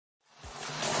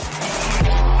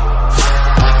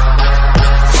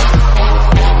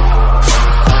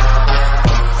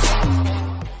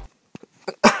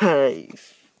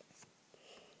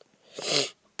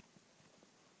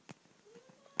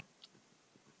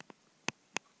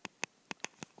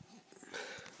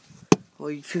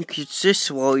I think it's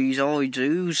this wise, I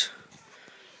do's.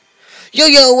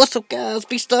 Yo, what's up guys,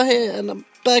 Beastar here, and I'm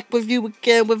back with you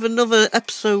again with another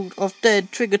episode of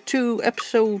Dead Trigger 2,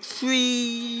 episode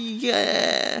 3,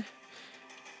 yeah.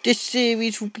 This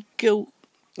series will be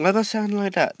why am I sounding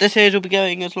like that? This series will be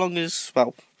going as long as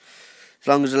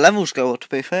the levels go up, to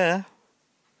be fair.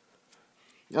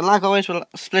 And like always, we'll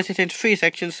split it into 3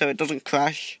 sections so it doesn't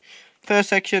crash. First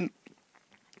section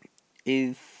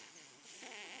is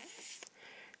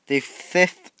the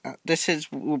 5th,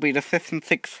 will be the 5th and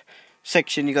 6th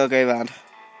section you gotta go around.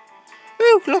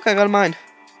 Ooh, look, I got mine.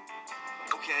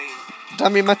 Okay.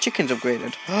 Damn you, my chicken's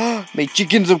upgraded. My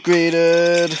chicken's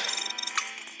upgraded.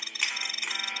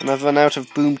 And I've run out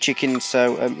of boom chickens,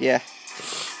 so, yeah.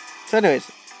 So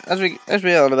anyways, as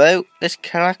we're on about, let's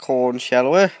crack on,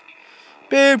 shall we?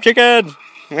 Boom chicken!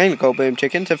 I ain't called boom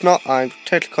chickens. If not, I'm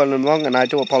totally calling them wrong, and I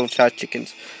do apologise,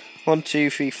 chickens. 1, 2,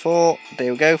 3, 4.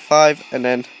 There we go. 5, and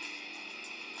then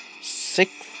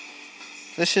 6.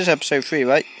 This is episode 3,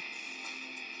 right?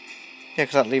 Yeah,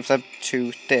 because that leaves them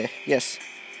 2 there. Yes,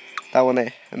 that one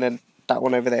there, and then that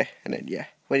one over there, and then yeah.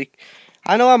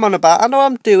 I know I'm on about. I know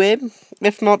I'm doing.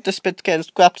 If not, this bit's getting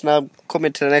scrapped, and I'm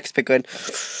coming to the next bit going,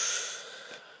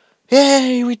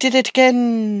 yay, we did it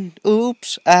again.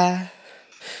 Oops, I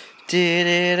did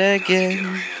it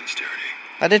again.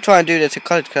 I did try and do this at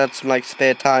college because I had some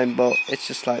spare time, but it's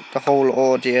just the whole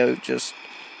audio just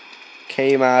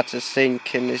came out of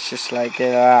sync, and it's just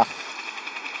oh,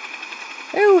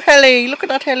 Helly, look at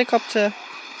that helicopter.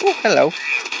 Oh, hello.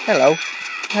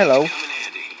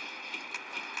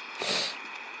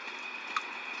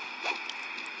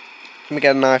 Let me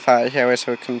get a knife out of here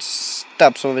so we can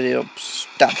stab somebody up.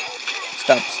 Stab.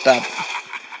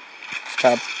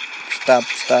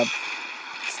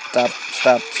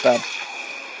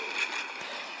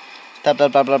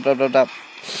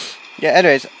 Yeah,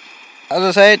 anyways, as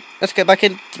I said, let's get back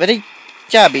in. Ready?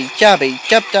 Jab.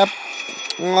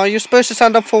 Oh, you're supposed to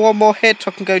stand up for one more hit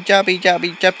so I can go jab. You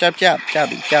didn't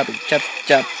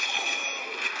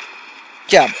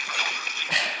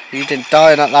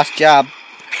die in that last jab.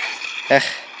 Ugh.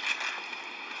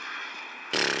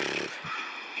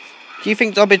 Do you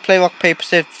think I'll play rock, paper,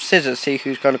 scissors, see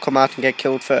who's going to come out and get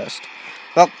killed first?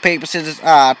 Rock, paper, scissors.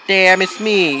 Ah, damn, it's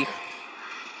me.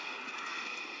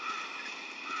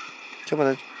 Come on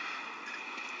then.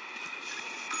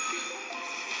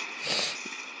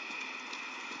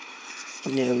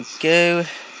 There we go.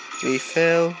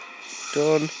 Refill.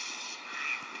 Done.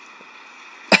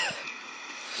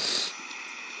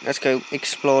 Let's go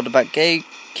explore the back gate.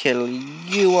 Kill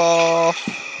you off.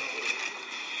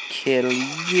 Kill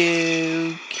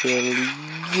you.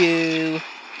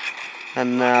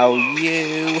 And now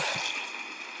you.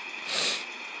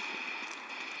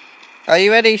 Are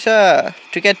you ready, sir,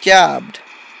 to get jabbed?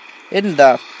 In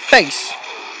the face.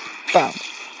 Bam.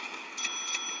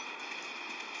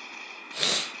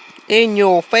 In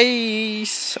your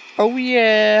face. Oh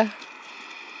yeah.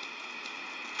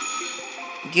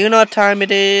 You know what time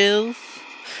it is.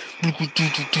 I'm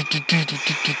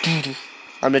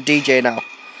the DJ now.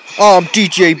 I'm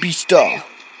DJ Beastar.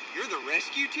 You're the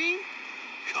rescue team?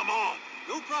 Come on,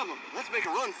 no problem. Let's make a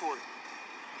run for it.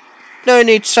 No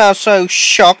need to sound so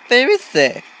shocked there, is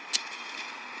there?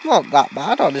 Not that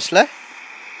bad, honestly.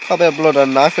 Got a bit of blood on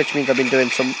a knife, which means I've been doing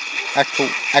some actual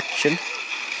action.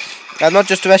 I'm not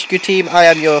just a rescue team, I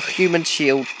am your human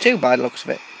shield too, by the looks of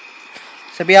it.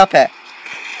 So be happy.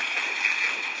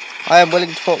 I am willing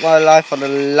to put my life on the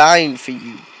line for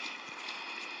you.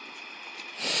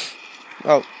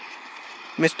 Oh,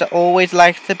 Mr. Always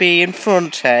likes to be in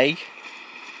front, eh?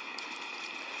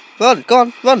 Run, go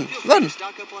on, run.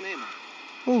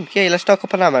 Oh, yeah, let's stock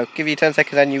up on ammo. Give you 10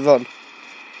 seconds and you run.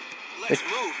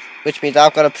 Which means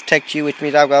I've got to protect you, which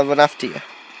means I've got to run after you.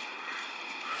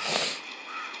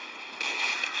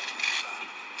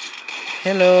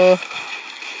 Hello.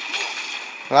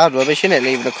 Well, that's rubbish, isn't it,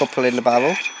 leaving a couple in the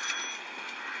barrel?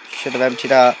 Should have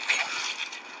emptied out.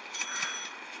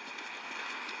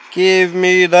 Give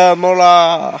me the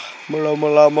mullah.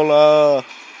 Mullah.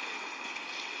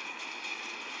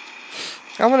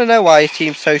 I want to know why your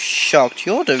team's so shocked.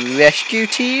 You're the rescue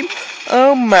team?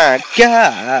 Oh my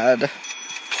god.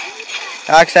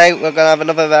 Like I say, we're going to have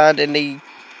another round in the...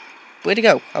 Where'd he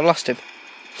go? I've lost him.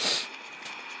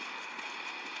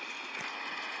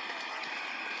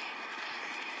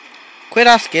 Quit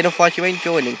asking, otherwise you ain't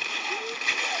joining.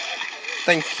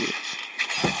 Thank you.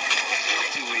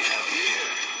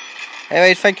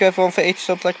 Anyways, thank you everyone for 80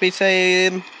 subs, like me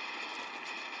saying.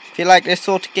 If you like this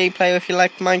sort of gameplay, or if you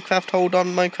like Minecraft, hold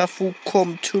on, Minecraft will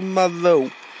come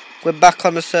tomorrow. We're back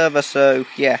on the server, so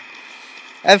yeah.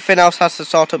 Everything else has to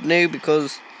start up new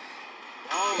because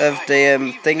of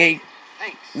the thingy.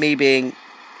 Thanks. Me being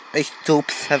a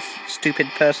stupid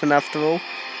person after all.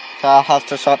 So I'll have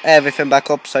to start everything back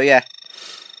up, so yeah.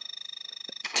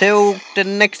 Till the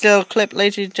next little clip,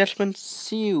 ladies and gentlemen,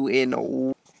 see you in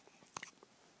a...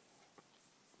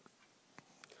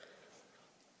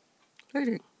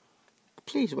 Lady,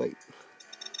 please wait.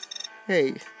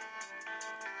 Hey.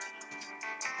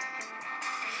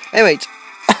 Anyways,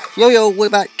 yo, we're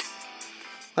back.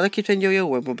 I keep saying yo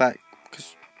when we're back,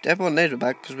 because everyone knows we're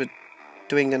back, because we're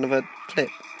doing another clip.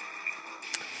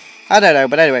 I don't know,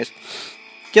 but anyways.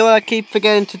 Do you know what I keep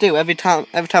forgetting to do every time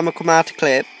I come out a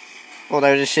clip?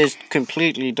 Although this is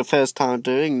completely the first time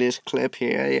doing this clip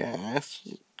here, yes.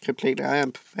 Completely, I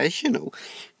am professional.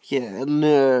 Yeah,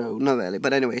 no, not really,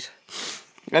 but anyways.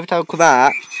 Every time I come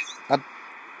out, I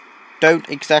don't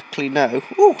exactly know.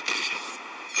 Ooh!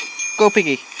 Go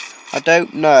piggy! I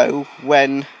don't know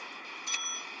when...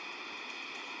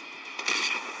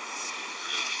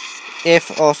 I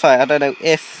don't know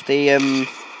if the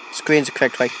screen's the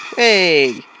correct way.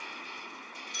 Hey!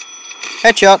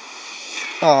 Headshot!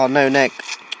 Oh, no, neck.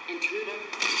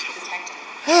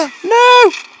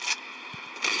 No!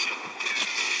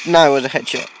 No, it was a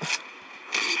headshot.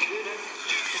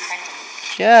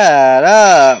 Shut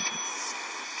up!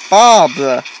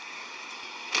 Barbara!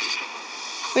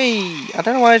 Whee! I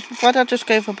don't know why did I just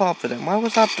go for Barbara then? Why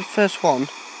was that the first one?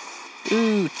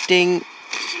 Ooh, ding!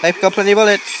 They've got plenty of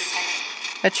bullets.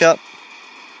 Headshot.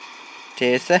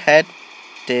 There's the head.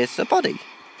 There's the body.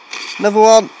 Another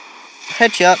one.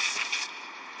 Headshot.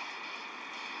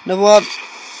 Another one.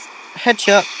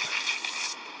 Headshot.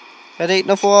 Ready?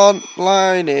 Another one.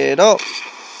 Line it up.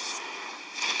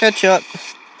 Headshot.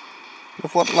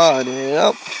 Another one. Line it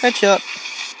up. Headshot.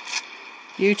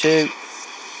 You two.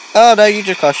 Oh no, you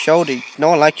just got a shoulder. No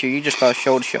one likes you. You just got a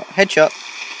shoulder shot. Headshot.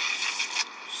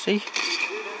 See?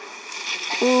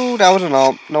 Ooh, that was an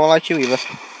arm. No one likes you either.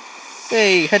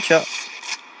 Hey, headshot.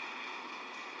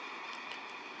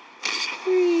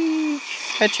 Whee.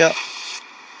 Headshot.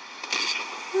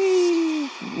 Whee.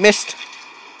 Missed.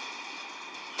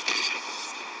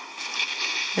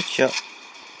 Headshot.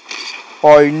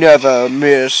 I never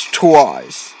miss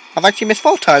twice. I've actually missed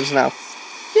 4 times now.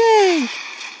 Yay!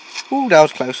 Ooh, that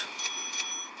was close.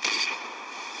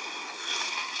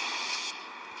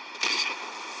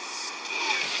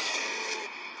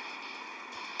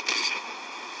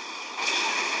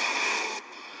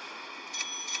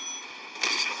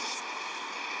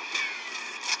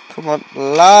 Come on,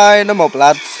 line them up,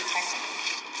 lads.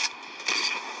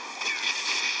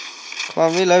 Come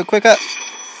on, reload quicker.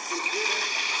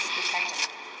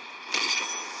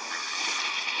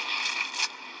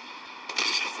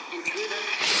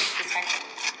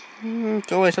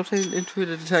 Go away, stop saying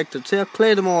intruder detected. See, I've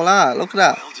cleared them all out. Look at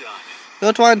that. Well done.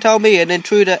 Don't try and tell me an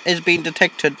intruder is being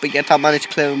detected, but yet I managed to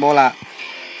clear them all out.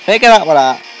 Figure that one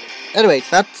out. Anyways,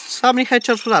 that's how many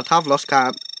headshots was that? I've lost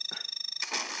count.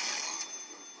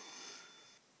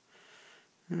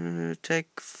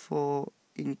 Take for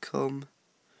income,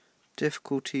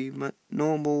 difficulty,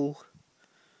 normal.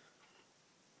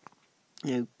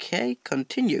 Okay,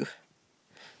 continue.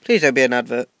 Please don't be an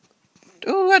advert.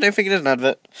 Oh, I don't think it is an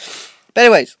advert. But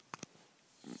anyways,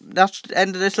 that's the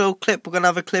end of this little clip. We're going to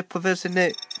have a clip with us in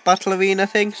the battle arena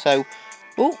thing. So,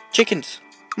 oh, chickens.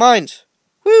 Mines.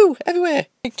 Woo, everywhere.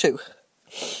 Big 2.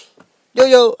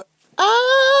 Yo.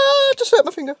 Ah, just hurt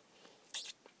my finger.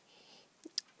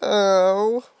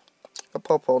 Oh. A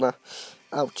pop on now.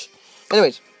 Ouch.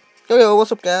 Anyways, yo,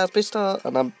 what's up, guys? Please start.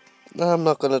 And I'm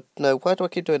not gonna. No, why do I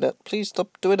keep doing that? Please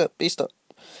stop doing it. Please stop.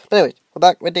 But anyways, we're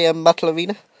back with the battle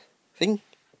arena thing.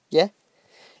 Yeah.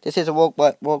 This is a walk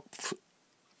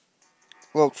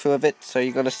through of it, so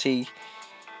you're gonna see.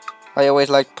 I always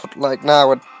like put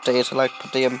nowadays I like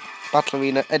put the battle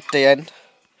arena at the end.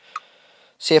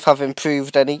 See if I've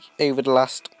improved any over the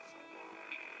last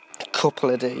couple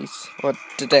of days, or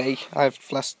the day I've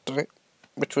last done it,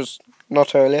 which was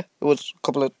not earlier. It was a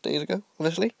couple of days ago,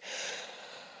 honestly.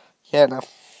 Yeah, no.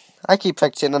 I keep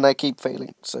practicing and I keep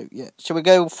failing, so yeah. Should we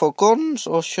go for guns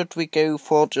or should we go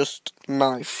for just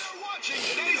knife? You're watching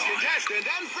today's contestant,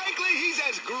 and frankly, he's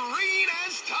as green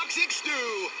as toxic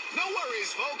stew. No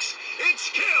worries, folks. It's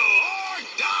kill or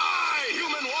die,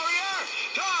 human warrior.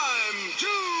 Time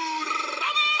to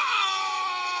rumble!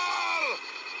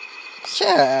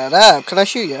 Shut up. Can I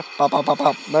shoot you?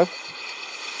 No.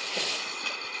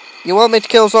 You want me to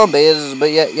kill zombies,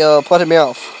 but yet you're putting me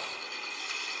off.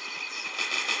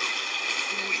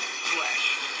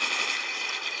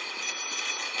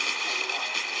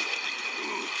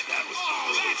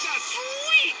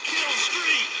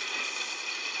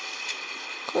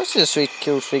 That's a sweet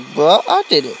kill streak, bro. I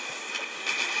did it.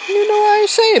 You know what I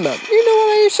say, man. You know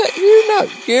what I say. You know.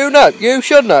 You know. You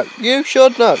should know. You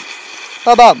should know.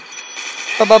 Bam bam.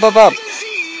 Bam bam bam bam.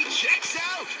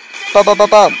 Bam bam bam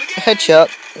bam. Headshot.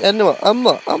 And no, I'm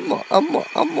more. Come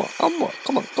on,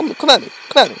 come at me. Come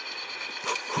at me.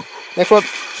 Next one.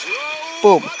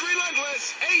 Boom.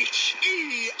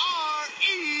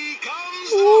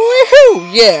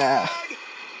 Woohoo! Yeah.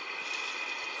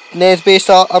 Names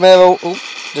B-Star. I'm ever. Oh,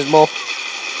 there's more.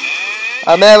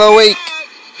 I'm ever weak.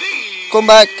 Come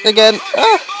back again.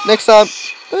 Next time.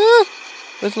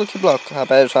 Where's Lucky Block? I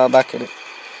better try back in it.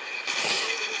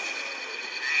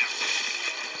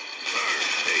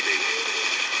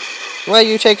 Why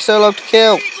you take so long to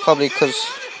kill? Probably because.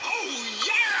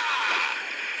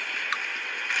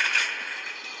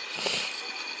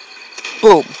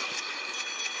 Boom.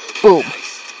 Boom.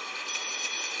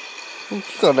 You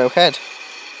got no head.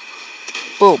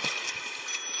 Boom.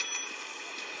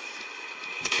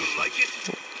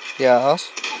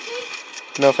 Yes.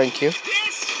 No, thank you.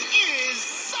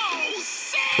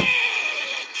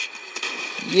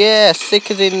 Yeah,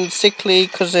 sick as in sickly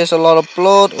because there's a lot of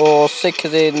blood, or sick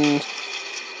as in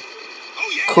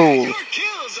cool.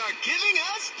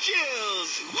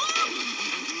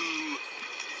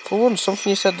 For once, something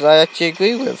you said that I actually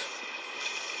agree with.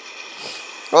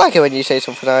 I like it when you say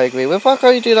something I agree with. Why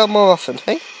can't you do that more often,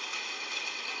 hey?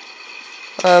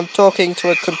 I'm talking to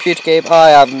a computer game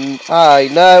I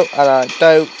know, and I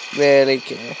don't really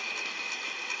care.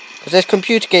 Because this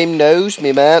computer game knows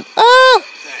me, man. Ah!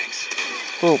 Thanks.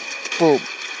 Boom, boom,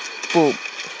 boom.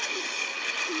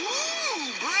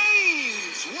 Ooh,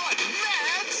 brains! What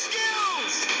mad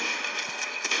skills!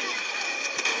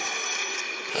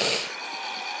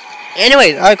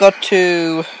 Anyway, I got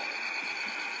to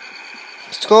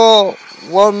score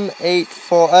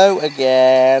 1840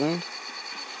 again.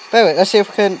 But anyway, let's see if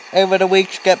we can, over the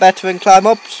weeks, get better and climb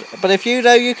up. But if you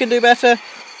know you can do better,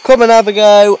 come and have a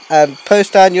go and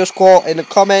post down your score in the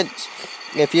comments.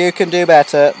 If you can do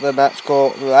better than that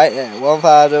score right there,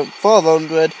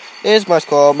 1,400 is my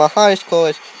score. My highest score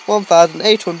is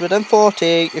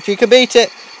 1,840. If you can beat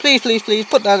it, please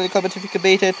put down in the comments if you can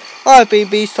beat it. I've been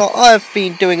Beastar. I've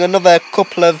been doing another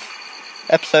couple of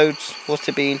episodes. What's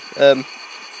it been?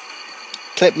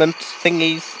 Clipment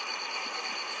thingies.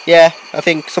 Yeah, I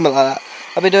think something like that.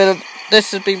 I've been doing.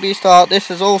 This has been Beastar. This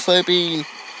has also been.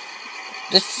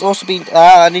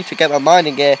 I need to get my mind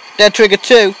in gear. Dead Trigger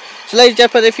 2. So, ladies and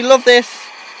gentlemen, if you love this,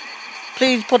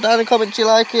 please put down in the comments you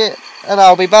like it, and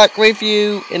I'll be back with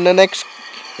you in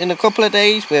a couple of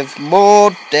days with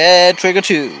more Dead Trigger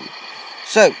 2.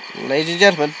 So, ladies and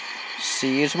gentlemen,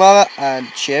 see you tomorrow,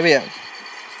 and cheerio.